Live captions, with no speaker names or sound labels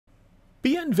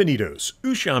Bienvenidos,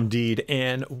 Ushamdeed,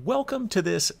 and welcome to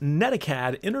this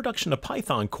NetAcad Introduction to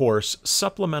Python course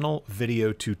supplemental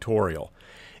video tutorial.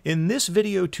 In this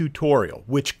video tutorial,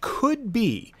 which could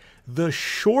be the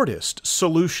shortest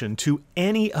solution to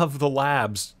any of the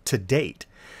labs to date,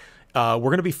 we're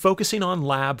going to be focusing on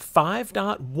lab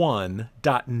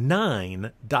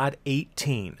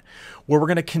 5.1.9.18, where we're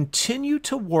going to continue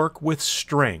to work with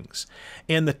strings.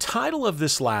 And the title of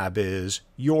this lab is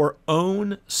Your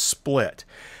Own Split.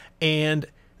 And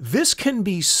this can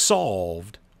be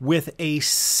solved with a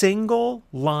single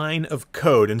line of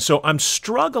code. And so I'm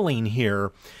struggling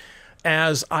here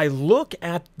as I look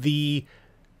at the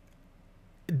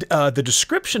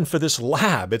description for this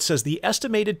lab. It says the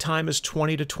estimated time is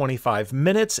 20 to 25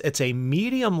 minutes. It's a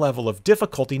medium level of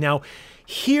difficulty. Now,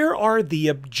 here are the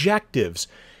objectives.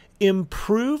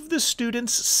 Improve the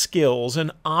student's skills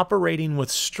in operating with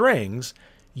strings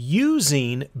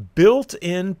using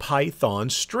built-in Python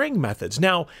string methods.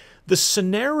 Now, the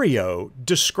scenario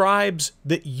describes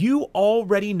that you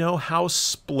already know how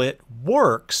split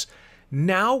works.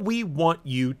 Now we want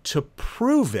you to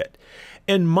prove it.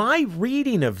 And my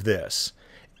reading of this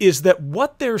is that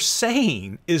what they're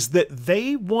saying is that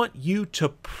they want you to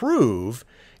prove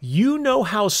you know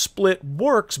how split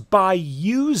works by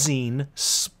using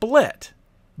split,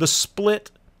 the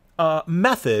split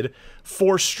method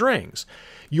for strings.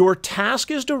 Your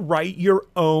task is to write your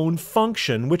own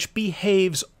function, which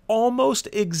behaves almost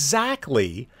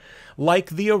exactly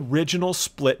like the original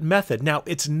split method. Now,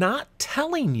 it's not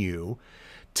telling you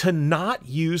to not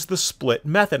use the split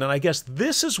method. And I guess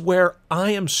this is where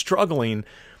I am struggling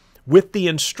with the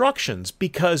instructions,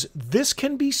 because this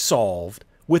can be solved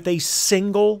with a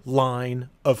single line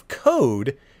of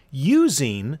code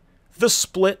using the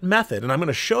split method. And I'm going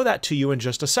to show that to you in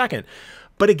just a second.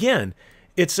 But again,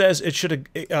 it says it should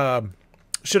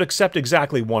accept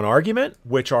exactly one argument,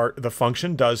 which the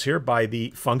function does here by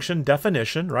the function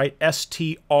definition, right?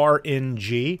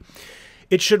 strng.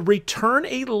 It should return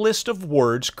a list of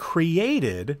words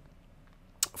created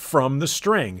from the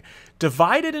string,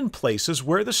 divided in places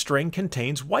where the string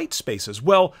contains white spaces.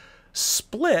 Well,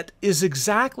 split is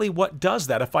exactly what does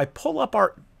that. If I pull up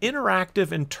our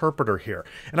interactive interpreter here,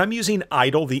 and I'm using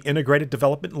IDLE, the Integrated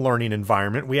Development and Learning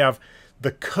Environment, we have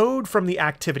the code from the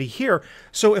activity here.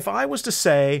 So if I was to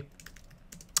say,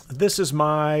 this is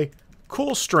my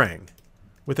cool string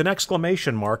with an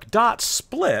exclamation mark, dot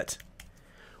split,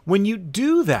 when you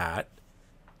do that,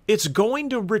 it's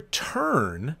going to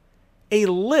return a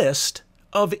list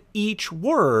of each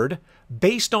word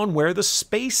based on where the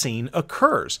spacing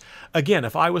occurs. Again,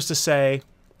 if I was to say,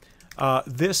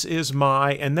 this is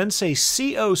my, and then say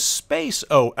CO space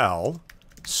OL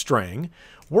string,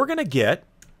 we're going to get,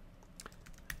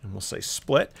 and we'll say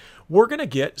split, we're going to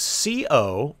get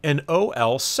CO and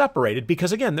OL separated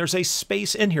because, again, there's a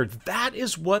space in here. That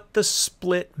is what the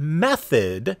split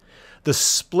method, the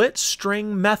split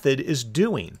string method, is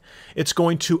doing. It's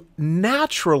going to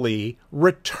naturally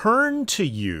return to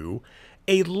you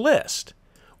a list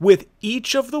with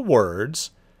each of the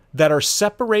words that are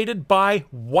separated by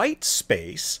white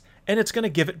space, and it's going to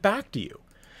give it back to you.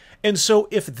 And so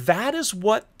if that is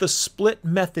what the split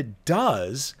method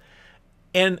does,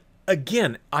 and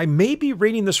again, I may be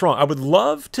reading this wrong. I would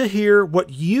love to hear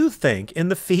what you think in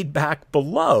the feedback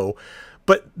below.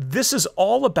 But this is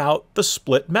all about the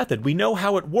split method. We know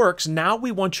how it works. Now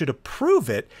we want you to prove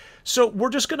it. So we're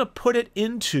just going to put it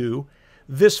into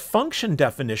this function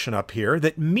definition up here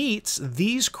that meets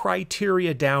these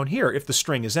criteria down here. If the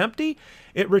string is empty,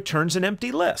 it returns an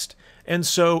empty list. And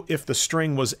so if the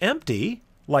string was empty,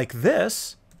 like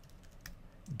this,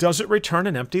 does it return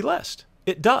an empty list?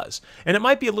 It does. And it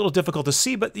might be a little difficult to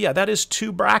see, but yeah, that is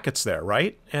two brackets there,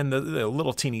 right? And the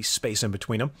little teeny space in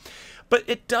between them. But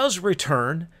it does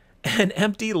return an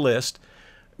empty list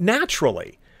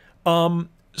naturally.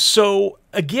 So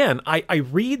again, I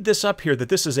read this up here that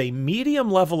this is a medium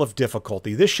level of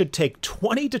difficulty. This should take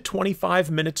 20 to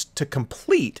 25 minutes to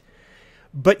complete,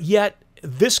 but yet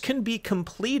this can be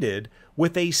completed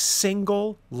with a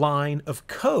single line of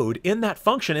code in that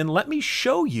function. And let me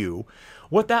show you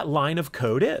what that line of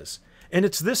code is. And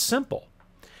it's this simple.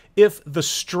 If the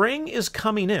string is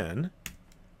coming in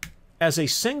as a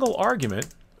single argument,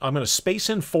 I'm going to space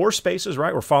in 4 spaces,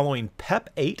 right? We're following PEP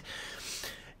 8.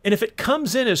 And if it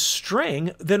comes in as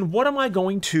string, then what am I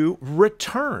going to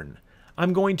return?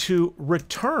 I'm going to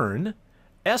return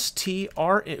strng.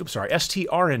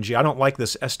 I don't like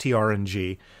this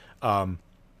strng,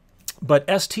 but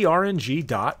strng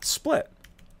dot split.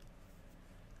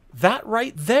 That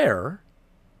right there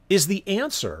is the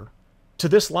answer to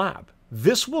this lab.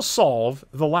 this will solve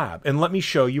the lab. And let me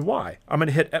show you why. I'm going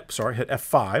to hit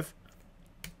F5.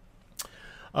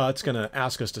 It's going to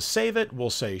ask us to save it. We'll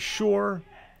say sure.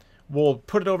 We'll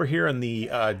put it over here in the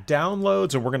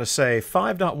downloads, and we're going to say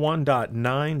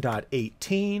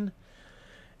 5.1.9.18.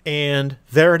 And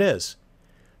there it is.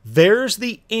 There's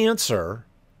the answer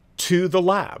to the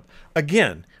lab.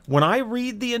 Again, when I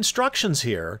read the instructions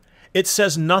here, it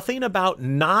says nothing about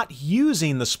not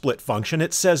using the split function.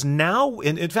 It says now,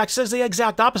 in fact, it says the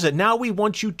exact opposite. Now we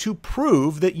want you to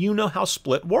prove that you know how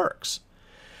split works.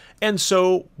 And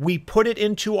so we put it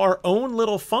into our own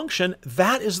little function.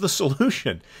 That is the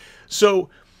solution. So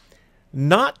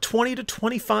not 20 to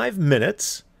 25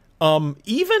 minutes.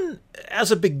 Even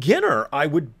as a beginner, I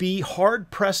would be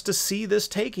hard-pressed to see this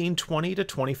taking 20 to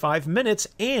 25 minutes.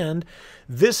 And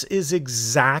this is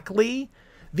exactly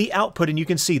the output. And you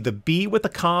can see the B with the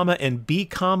comma and B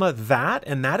comma that,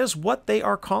 and that is what they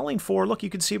are calling for. Look, you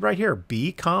can see right here,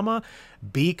 B comma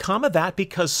that,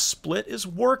 because split is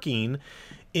working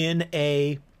in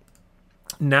a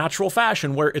natural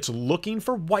fashion where it's looking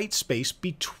for white space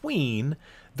between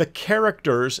the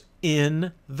characters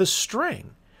in the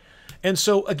string. And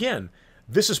so again,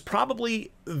 this is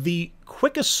probably the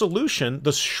quickest solution,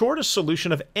 the shortest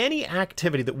solution of any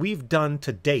activity that we've done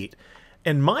to date.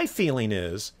 And my feeling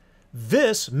is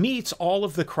this meets all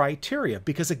of the criteria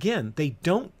because, again, they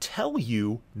don't tell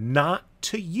you not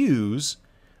to use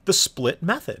the split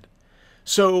method.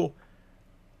 So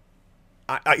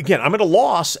again, I'm at a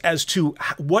loss as to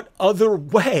what other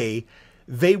way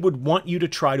they would want you to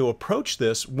try to approach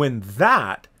this when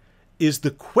that is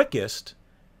the quickest,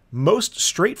 most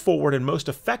straightforward, and most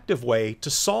effective way to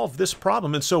solve this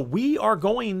problem. And so we are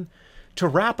going to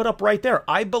wrap it up right there.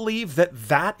 I believe that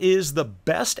that is the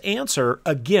best answer,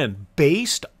 again,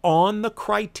 based on the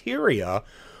criteria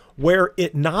where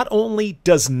it not only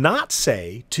does not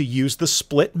say to use the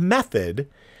split method,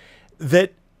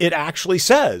 that it actually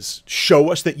says,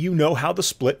 show us that you know how the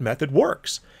split method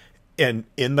works. And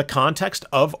in the context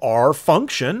of our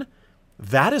function,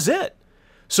 that is it.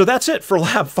 So that's it for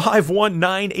Lab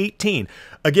 51918.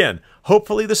 Again,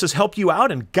 hopefully this has helped you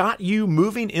out and got you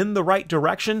moving in the right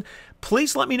direction.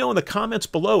 Please let me know in the comments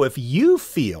below if you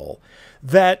feel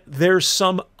that there's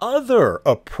some other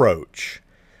approach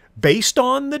based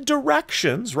on the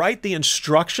directions, right? The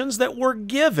instructions that were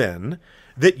given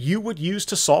that you would use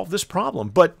to solve this problem.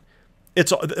 But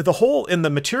it's the whole in the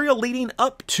material leading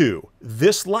up to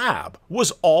this lab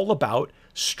was all about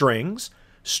strings,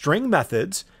 string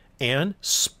methods, and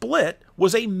split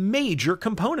was a major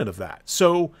component of that.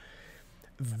 So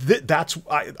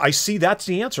I see that's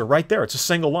the answer right there. It's a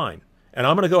single line. And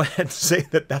I'm going to go ahead and say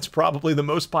that that's probably the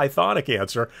most Pythonic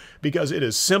answer because it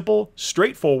is simple,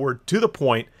 straightforward, to the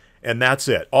point, and that's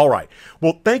it. All right.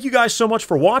 Well, thank you guys so much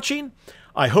for watching.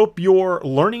 I hope you're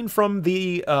learning from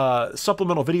the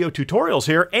supplemental video tutorials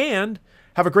here, and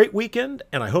have a great weekend,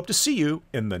 and I hope to see you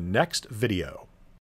in the next video.